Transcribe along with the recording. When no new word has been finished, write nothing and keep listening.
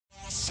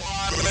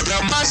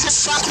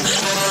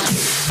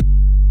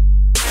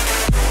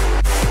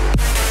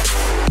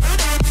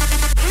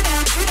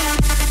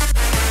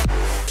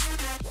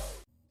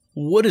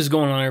What is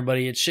going on,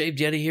 everybody? It's Shaved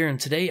Yeti here, and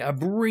today I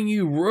bring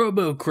you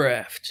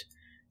Robocraft.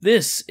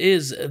 This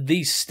is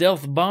the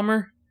stealth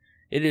bomber.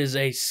 It is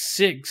a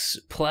 6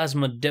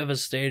 plasma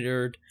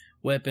devastator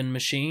weapon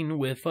machine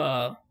with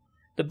the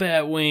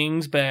bat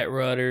wings, bat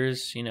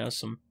rudders, you know,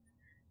 some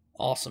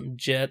awesome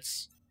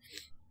jets.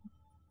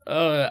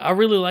 I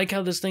really like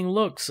how this thing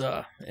looks.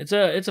 It's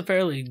a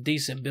fairly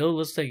decent build.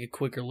 Let's take a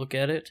quicker look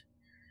at it.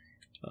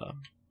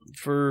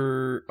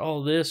 For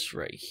all this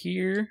right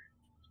here,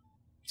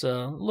 it's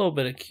a little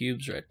bit of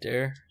cubes right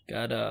there.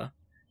 Got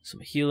some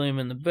helium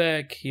in the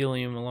back,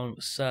 helium along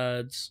the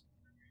sides.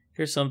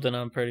 Here's something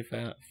I'm pretty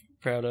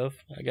proud of.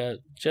 I got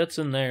jets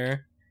in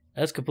there.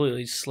 That's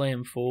completely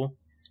slam full.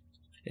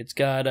 It's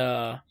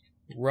got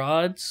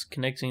rods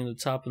connecting the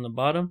top and the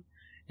bottom,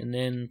 and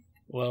then,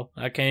 well,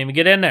 I can't even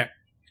get in there.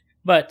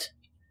 But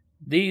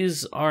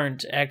these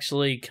aren't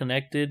actually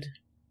connected.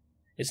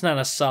 It's not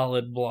a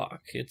solid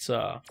block. It's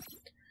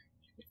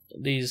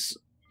these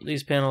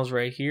panels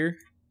right here,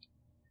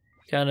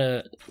 kind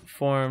of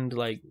formed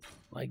like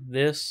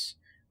this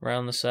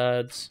around the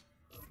sides.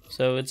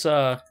 So it's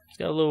got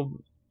a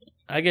little,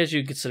 I guess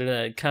you could consider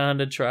that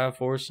kind of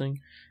triforcing.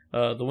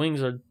 The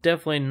wings are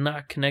definitely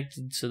not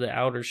connected to the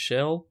outer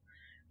shell,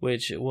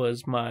 which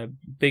was my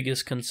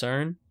biggest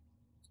concern.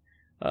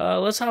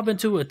 Let's hop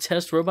into a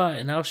test robot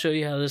and I'll show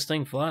you how this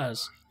thing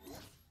flies.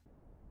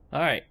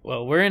 Alright,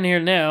 well, we're in here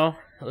now.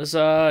 Let's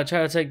try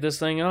to take this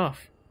thing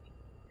off.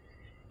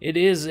 It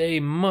is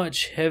a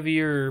much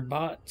heavier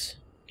bot.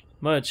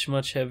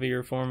 Much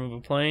heavier form of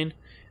a plane,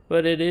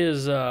 but it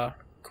is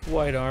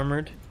quite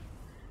armored.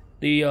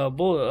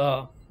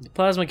 The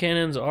plasma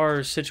cannons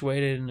are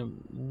situated in a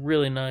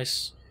really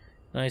nice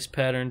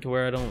pattern to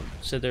where I don't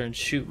sit there and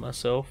shoot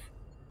myself.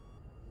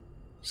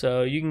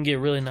 So you can get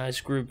really nice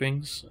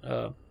groupings.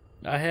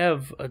 I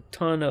have a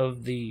ton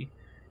of the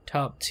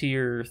top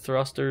tier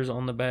thrusters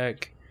on the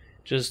back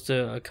just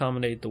to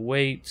accommodate the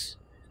weights.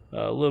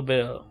 A little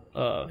bit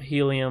of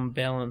helium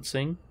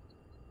balancing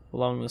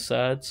along the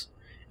sides.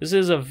 This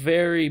is a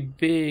very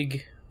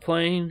big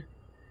plane,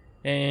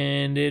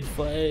 and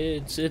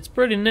it's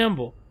pretty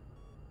nimble.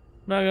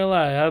 Not gonna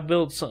lie, I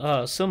built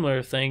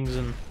similar things,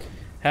 and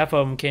half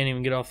of them can't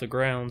even get off the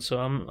ground. So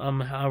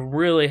I'm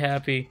really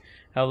happy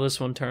how this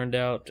one turned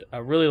out. I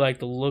really like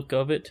the look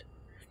of it.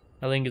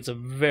 I think it's a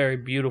very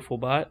beautiful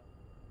bot.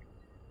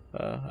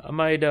 I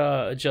might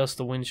adjust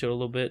the windshield a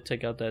little bit,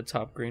 take out that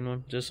top green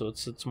one, just so it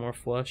sits more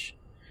flush.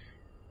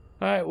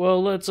 All right,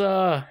 well, let's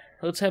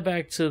head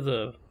back to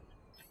the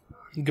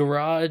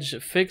garage,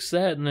 fix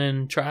that, and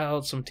then try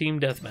out some team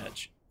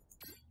deathmatch.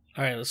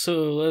 All right,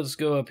 so let's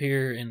go up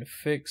here and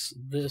fix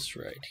this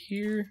right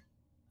here.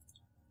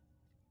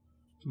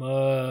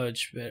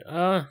 Much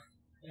better.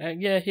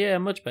 Yeah,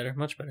 much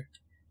better.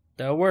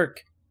 That'll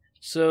work.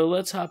 So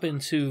let's hop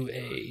into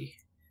a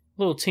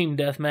little team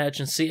deathmatch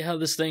and see how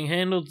this thing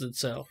handles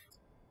itself.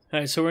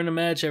 Alright, so we're in a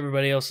match.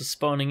 Everybody else is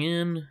spawning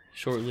in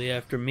shortly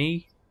after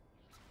me.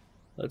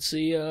 Let's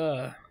see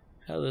how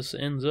this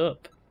ends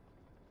up.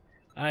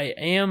 I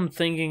am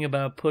thinking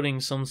about putting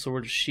some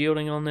sort of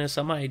shielding on this.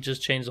 I might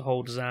just change the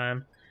whole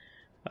design.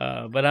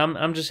 But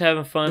I'm just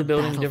having fun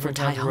building different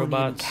kinds of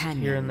robots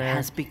here and there.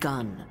 Has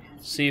begun.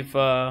 See if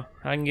I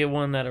can get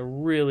one that I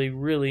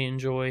really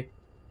enjoy.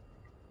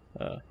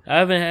 I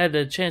haven't had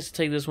the chance to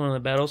take this one in the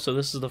battle, so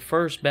this is the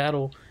first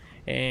battle,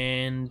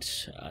 and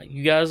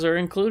you guys are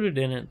included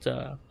in it.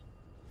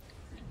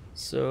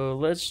 So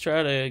let's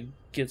try to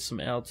get some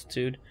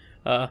altitude.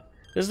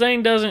 This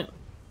thing doesn't.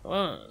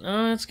 Well,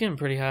 it's getting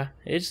pretty high.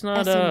 It's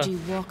not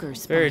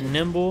very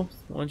nimble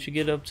once you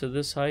get up to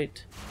this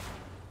height.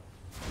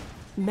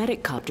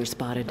 Medic copter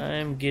spotted. I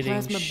am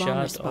getting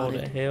shot all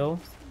to hell.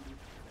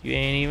 You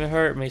ain't even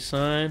hurt me,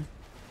 son.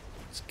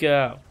 Let's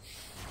go.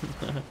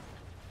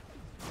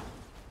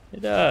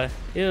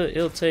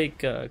 It'll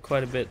take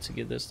quite a bit to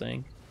get this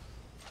thing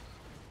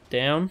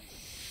down.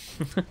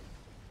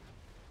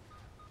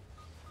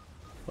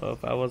 Well,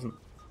 if I wasn't...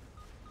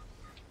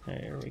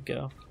 There we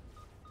go.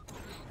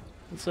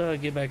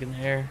 Let's get back in the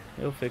air.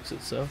 It'll fix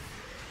itself.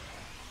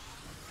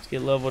 Let's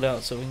get leveled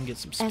out so we can get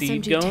some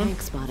speed SMG going.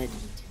 Tank spotted.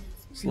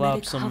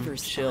 Slop some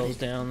shells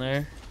down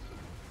there.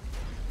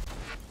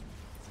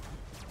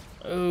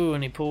 Oh,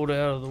 and he pulled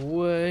out of the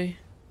way.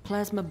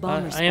 Plasma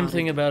bomber I am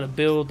thinking about a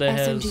build that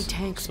has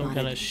SMG some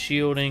kind of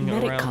shielding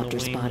Medic around copter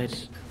the wings.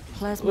 spotted.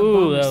 Plasma Ooh,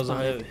 bomber that was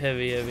spotted. a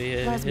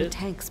heavy Plasma hit.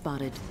 tank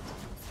spotted.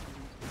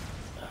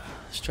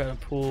 Let's try to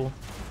pull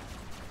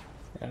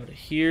out of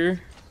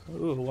here.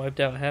 Ooh, wiped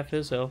out half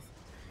his health.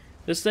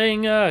 This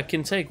thing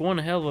can take one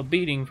hell of a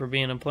beating for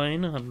being a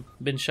plane. I've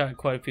been shot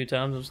quite a few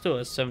times. I'm still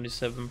at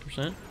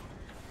 77%,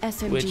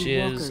 SMG which Walker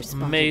is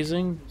spotted.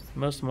 amazing.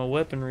 Most of my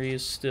weaponry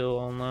is still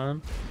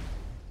online.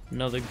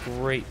 Another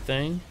great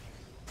thing.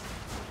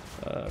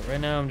 Right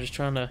now I'm just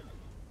trying to...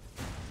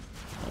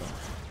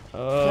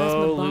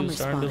 oh,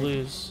 starting to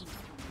lose.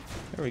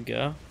 There we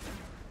go.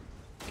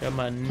 Got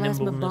my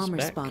Plasma nimbleness bomber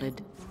back.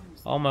 spotted.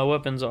 All my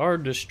weapons are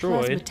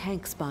destroyed. Plasma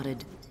tank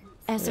spotted.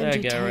 That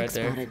SMG guy tank right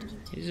there. spotted.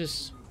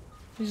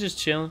 He's just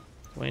chilling,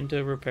 waiting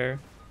to repair.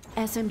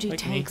 SMG Like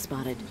tank me.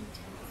 spotted.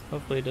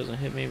 Hopefully it doesn't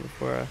hit me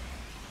before I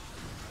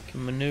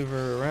can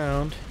maneuver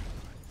around.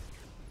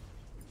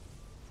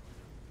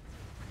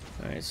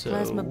 Alright, so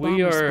Plasma we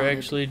bomber are spotted.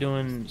 actually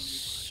doing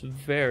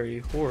very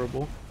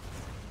horrible.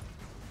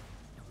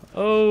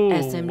 Oh,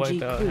 SMG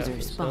wipe out half cruiser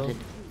his spotted.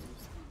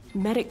 health.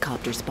 Medic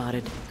copter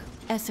spotted.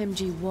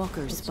 SMG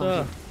walker What's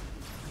spotted. up?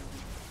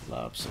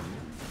 Lob some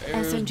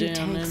arrows SMG down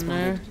tank in spotted.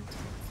 there.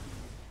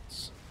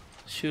 Let's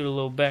shoot a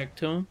little back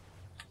to him.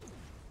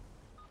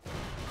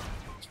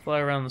 Let's fly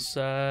around the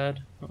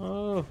side.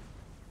 Oh, I'm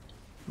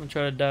gonna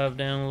try to dive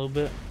down a little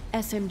bit.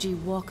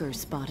 SMG walker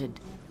spotted.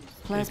 Get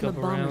a Plasma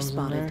couple bomber rounds in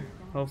spotted. there.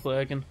 Hopefully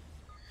I can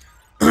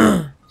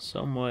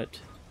somewhat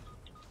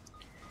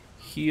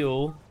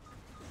heal.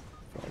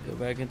 I'll go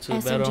back into the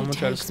SMG battle. I'm gonna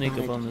try to tank sneak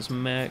spotted. up on this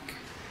mech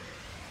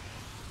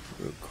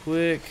real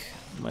quick.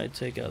 Might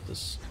take out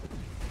this.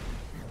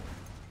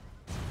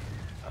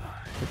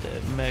 Hit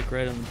that mech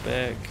right in the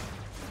back.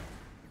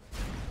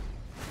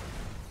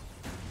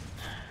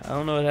 I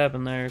don't know what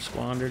happened there.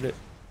 Squandered it.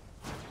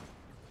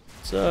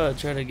 So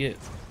try to get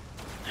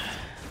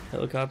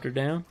helicopter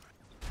down.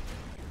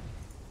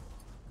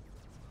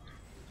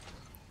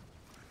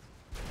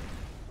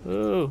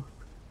 Oh,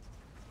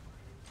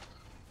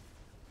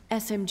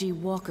 SMG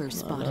walker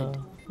spotted.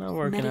 not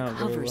working Medic out very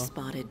hover well.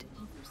 spotted.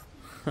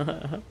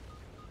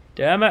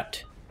 Damn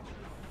it!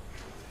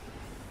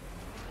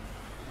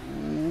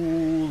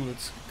 Ooh,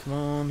 let's come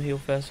on, heal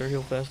faster,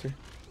 heal faster.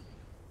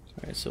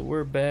 Alright, so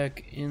we're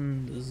back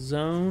in the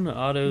zone,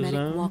 auto Medic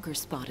zone. walker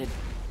spotted.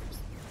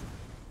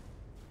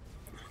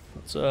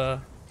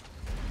 Let's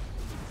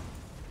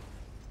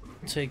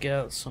take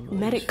out some of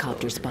Medic these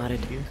copter fellas spotted.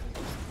 right here.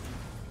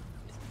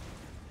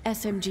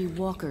 SMG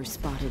walker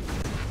spotted.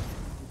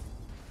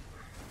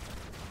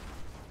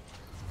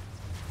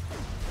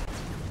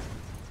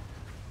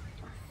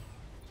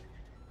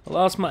 I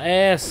lost my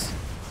ass.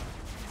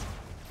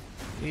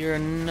 We are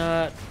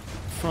not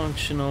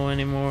functional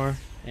anymore,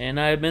 and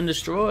I have been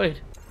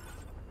destroyed.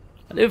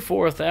 I did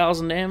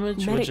 4,000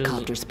 damage, which Medic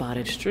copter is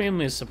spotted.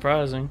 extremely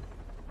surprising.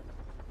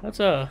 That's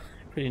a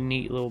pretty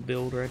neat little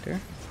build right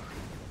there.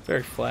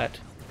 Very flat.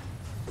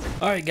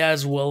 Alright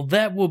guys, well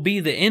that will be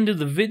the end of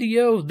the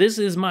video. This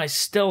is my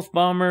stealth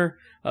bomber.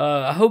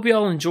 I hope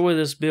y'all enjoy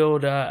this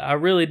build. I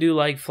really do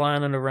like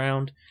flying it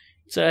around.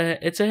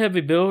 It's a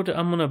heavy build.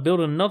 I'm going to build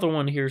another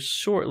one here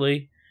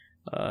shortly.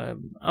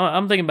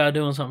 I'm thinking about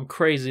doing something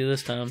crazy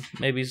this time.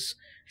 Maybe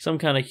some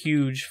kind of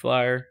huge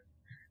flyer.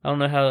 I don't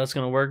know how that's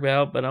going to work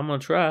out, but I'm going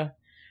to try.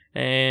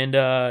 And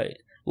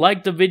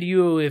like the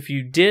video if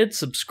you did,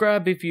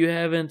 subscribe if you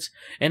haven't,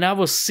 and I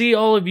will see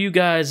all of you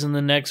guys in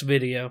the next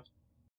video.